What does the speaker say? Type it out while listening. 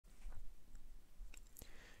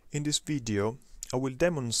In this video, I will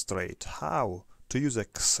demonstrate how to use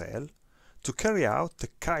Excel to carry out the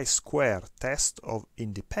chi-square test of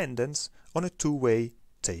independence on a two-way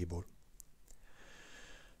table.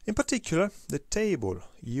 In particular, the table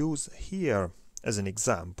used here as an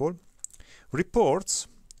example reports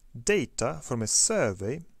data from a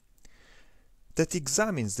survey that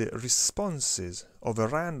examines the responses of a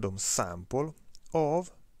random sample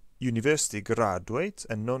of university graduates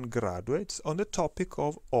and non-graduates on the topic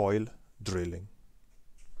of oil drilling.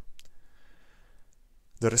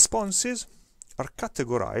 The responses are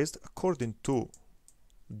categorized according to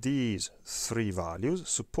these three values: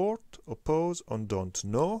 support, oppose, and don't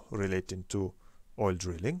know, relating to oil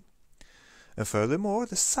drilling. And furthermore,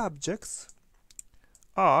 the subjects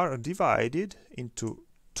are divided into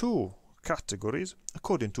two categories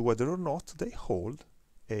according to whether or not they hold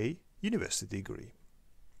a university degree.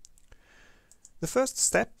 The first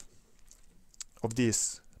step of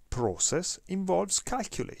this process involves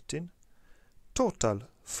calculating total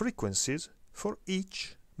frequencies for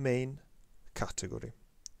each main category.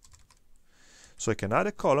 So I can add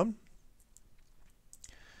a column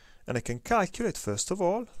and I can calculate first of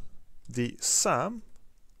all the sum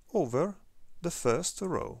over the first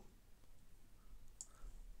row.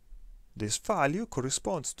 This value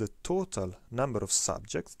corresponds to the total number of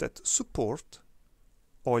subjects that support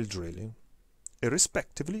oil drilling,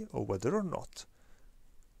 irrespectively of whether or not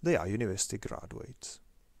they are university graduates.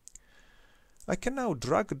 I can now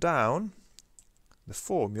drag down the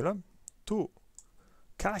formula to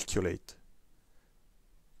calculate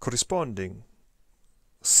corresponding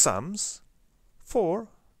sums for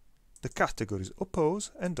the categories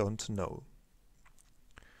oppose and don't know.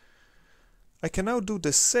 I can now do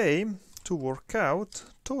the same to work out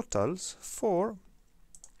totals for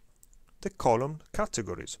the column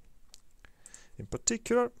categories. In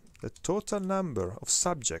particular, the total number of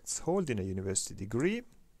subjects holding a university degree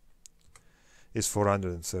is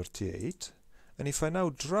 438, and if I now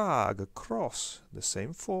drag across the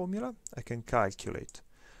same formula, I can calculate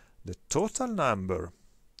the total number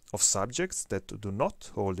of subjects that do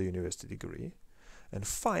not hold a university degree, and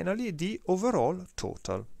finally the overall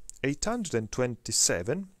total.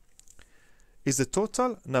 827 is the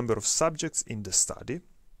total number of subjects in the study,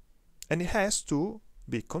 and it has to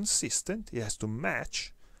be consistent, it has to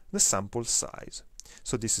match the sample size.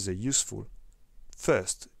 So this is a useful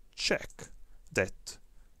first check that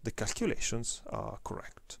the calculations are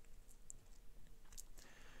correct.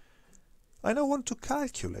 I now want to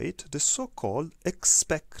calculate the so-called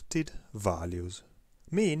expected values,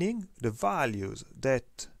 meaning the values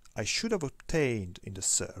that I should have obtained in the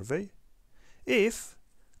survey if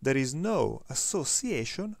there is no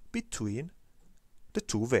association between the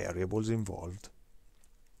two variables involved.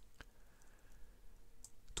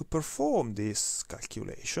 To perform this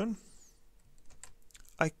calculation,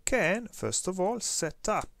 I can first of all set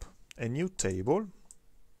up a new table,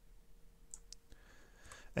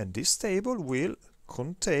 and this table will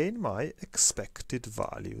contain my expected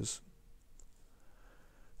values.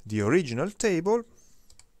 The original table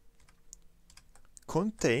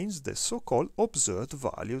contains the so-called observed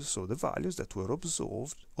values, so the values that were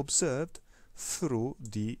observed through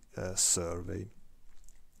the survey.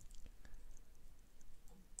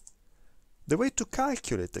 The way to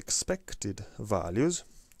calculate expected values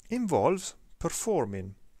involves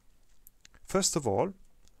performing, first of all,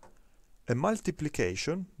 a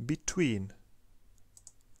multiplication between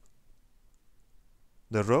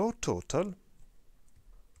the row total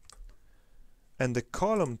and the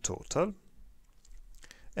column total,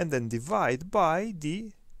 and then divide by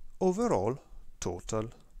the overall total,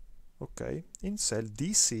 okay, in cell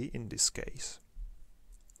DC in this case.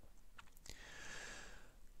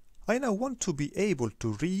 I now want to be able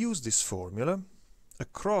to reuse this formula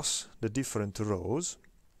across the different rows,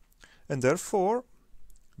 and therefore,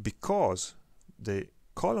 because the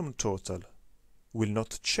column total will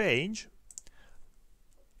not change,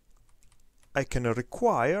 I can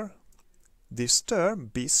require this term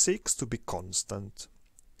B6 to be constant.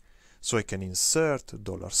 So I can insert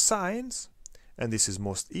 $signs, and this is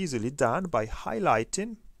most easily done by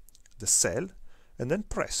highlighting the cell and then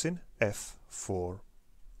pressing F4.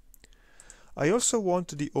 I also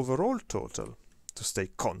want the overall total to stay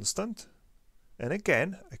constant, and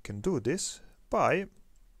again I can do this by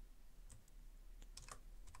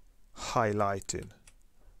highlighting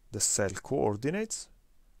the cell coordinates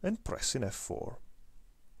and pressing F4.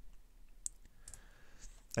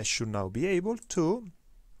 I should now be able to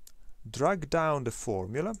drag down the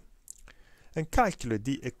formula and calculate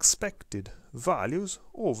the expected values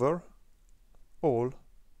over all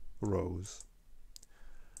rows.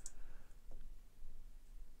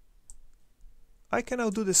 I can now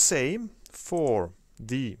do the same for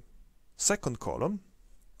the second column,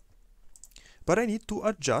 but I need to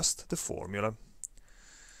adjust the formula.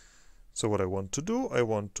 So what I want to do, I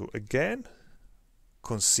want to again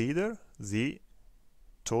consider the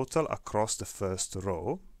total across the first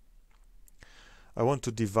row. I want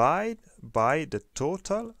to divide by the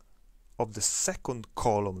total of the second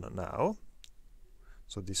column now.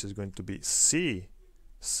 So this is going to be C6.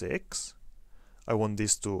 I want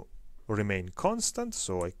this to remain constant,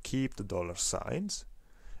 so I keep the dollar signs.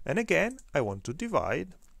 And again, I want to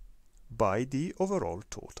divide by the overall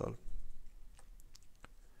total.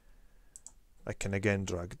 I can again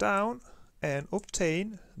drag down and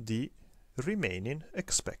obtain the remaining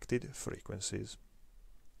expected frequencies.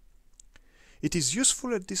 It is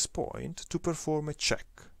useful at this point to perform a check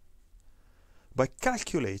by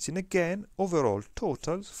calculating again overall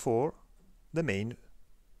totals for the main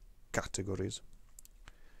categories.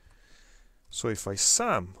 So if I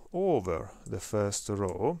sum over the first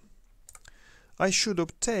row, I should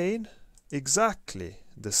obtain exactly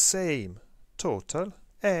the same total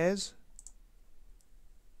as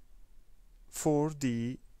for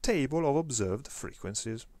the table of observed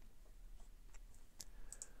frequencies.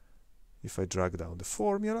 If I drag down the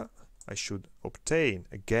formula, I should obtain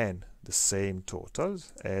again the same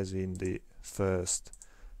totals as in the first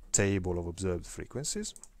table of observed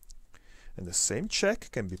frequencies, and the same check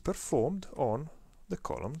can be performed on the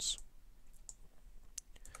columns.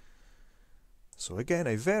 So again,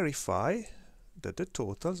 I verify that the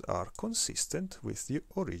totals are consistent with the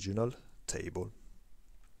original table.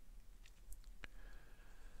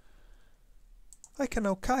 I can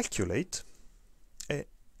now calculate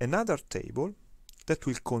another table that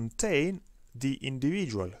will contain the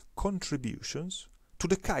individual contributions to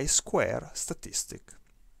the chi-square statistic.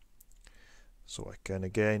 So I can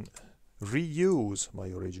again reuse my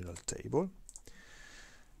original table,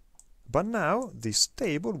 but now this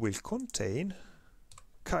table will contain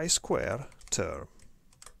chi-square term.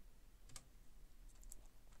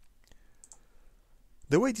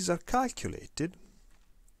 The way these are calculated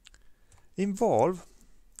involve,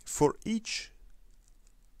 for each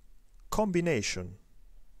combination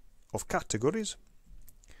of categories,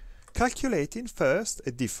 calculating first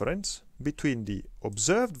a difference between the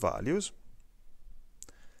observed values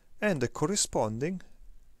and the corresponding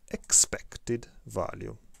expected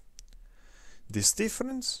value. This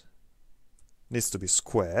difference needs to be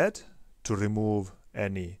squared to remove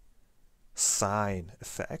any sign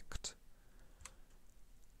effect,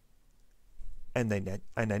 and I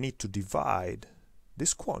need to divide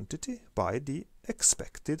this quantity by the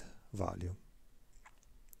expected value.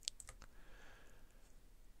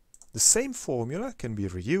 The same formula can be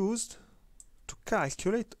reused to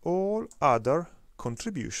calculate all other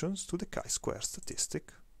contributions to the chi-square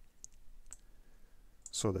statistic,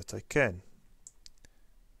 so that I can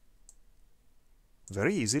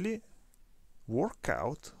very easily work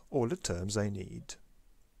out all the terms I need.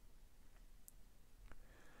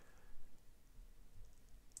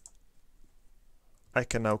 I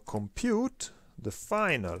can now compute the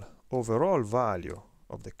final overall value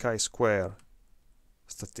of the chi-square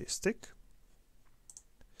statistic,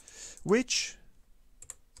 which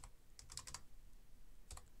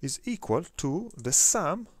is equal to the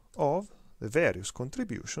sum of the various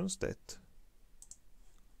contributions that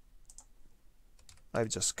I've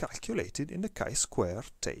just calculated in the chi-square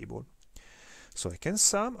table. So I can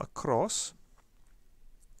sum across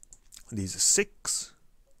these 6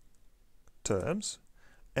 terms,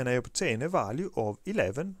 and I obtain a value of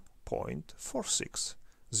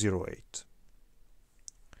 11.4608.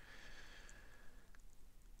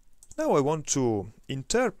 Now I want to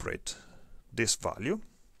interpret this value,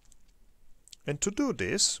 and to do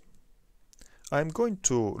this I'm going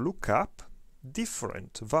to look up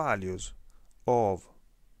different values of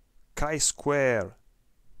chi-square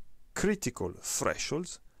critical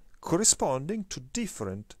thresholds corresponding to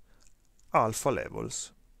different alpha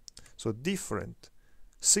levels, so different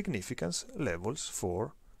significance levels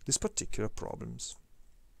for these particular problems.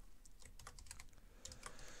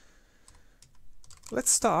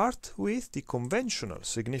 Let's start with the conventional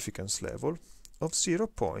significance level of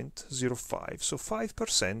 0.05, so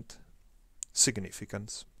 5%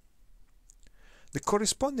 significance. The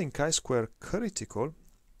corresponding chi-square critical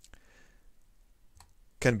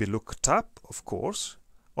can be looked up, of course,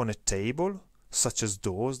 on a table such as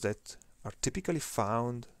those that are typically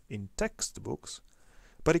found in textbooks,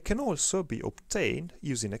 but it can also be obtained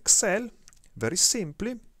using Excel very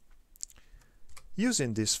simply,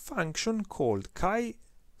 using this function called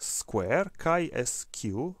chi-square,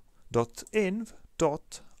 chi-sq.inv.rt.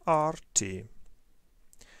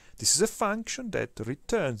 This is a function that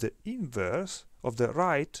returns the inverse of the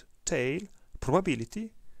right tail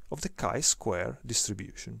probability of the chi-square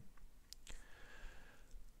distribution.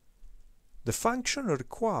 The function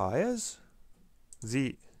requires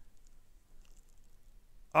the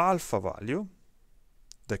alpha value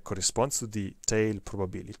that corresponds to the tail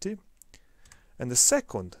probability, and the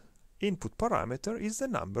second input parameter is the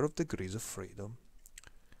number of degrees of freedom.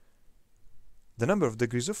 The number of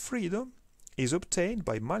degrees of freedom is obtained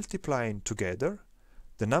by multiplying together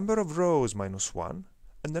the number of rows minus 1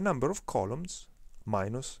 and the number of columns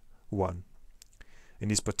minus 1. In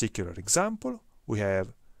this particular example, we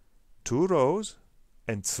have 2 rows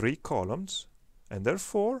and 3 columns, and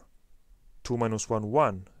therefore 2 minus 1,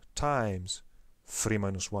 1 times 3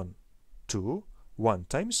 minus 1, 2. 1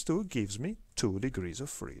 times 2 gives me 2 degrees of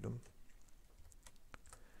freedom.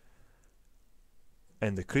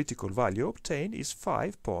 And the critical value obtained is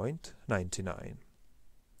 5.99.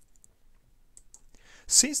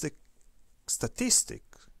 Since the statistic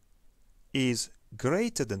is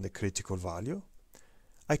greater than the critical value,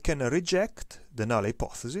 I can reject the null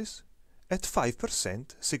hypothesis at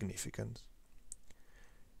 5% significance.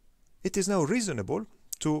 It is now reasonable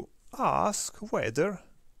to ask whether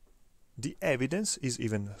the evidence is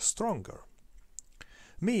even stronger,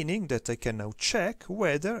 meaning that I can now check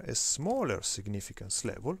whether a smaller significance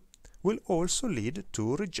level will also lead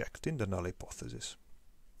to rejecting the null hypothesis.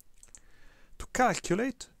 To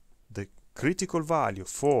calculate the critical value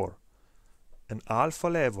for an alpha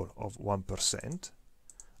level of 1%,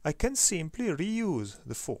 I can simply reuse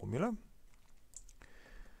the formula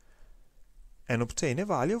and obtain a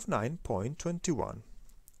value of 9.21.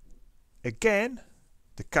 Again,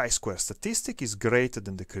 the chi-square statistic is greater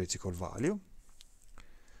than the critical value,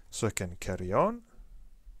 so I can carry on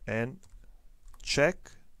and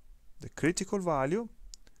check the critical value,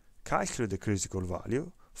 calculate the critical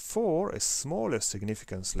value for a smaller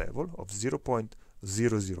significance level of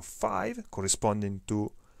 0.005 corresponding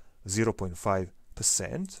to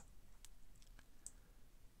 0.5%,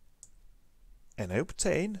 and I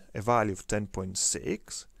obtain a value of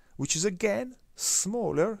 10.6, which is again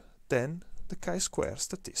smaller than the chi-square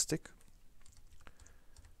statistic.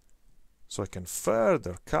 So I can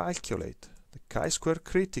further calculate the chi-square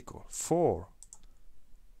critical for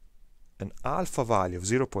an alpha value of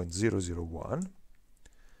 0.001,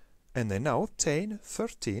 and I now obtain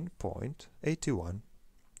 13.81.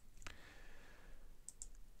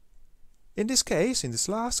 In this case, in this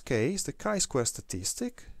last case, the chi-square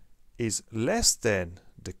statistic is less than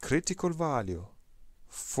the critical value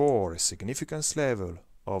for a significance level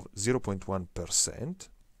of 0.1%,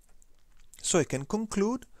 so I can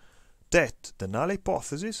conclude that the null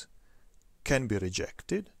hypothesis can be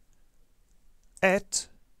rejected at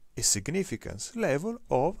a significance level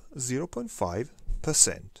of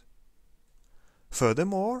 0.5%.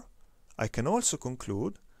 Furthermore, I can also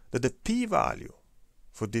conclude that the p-value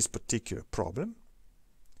for this particular problem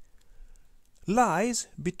lies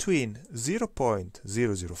between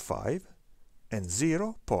 0.005 and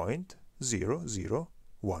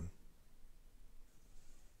 0.001.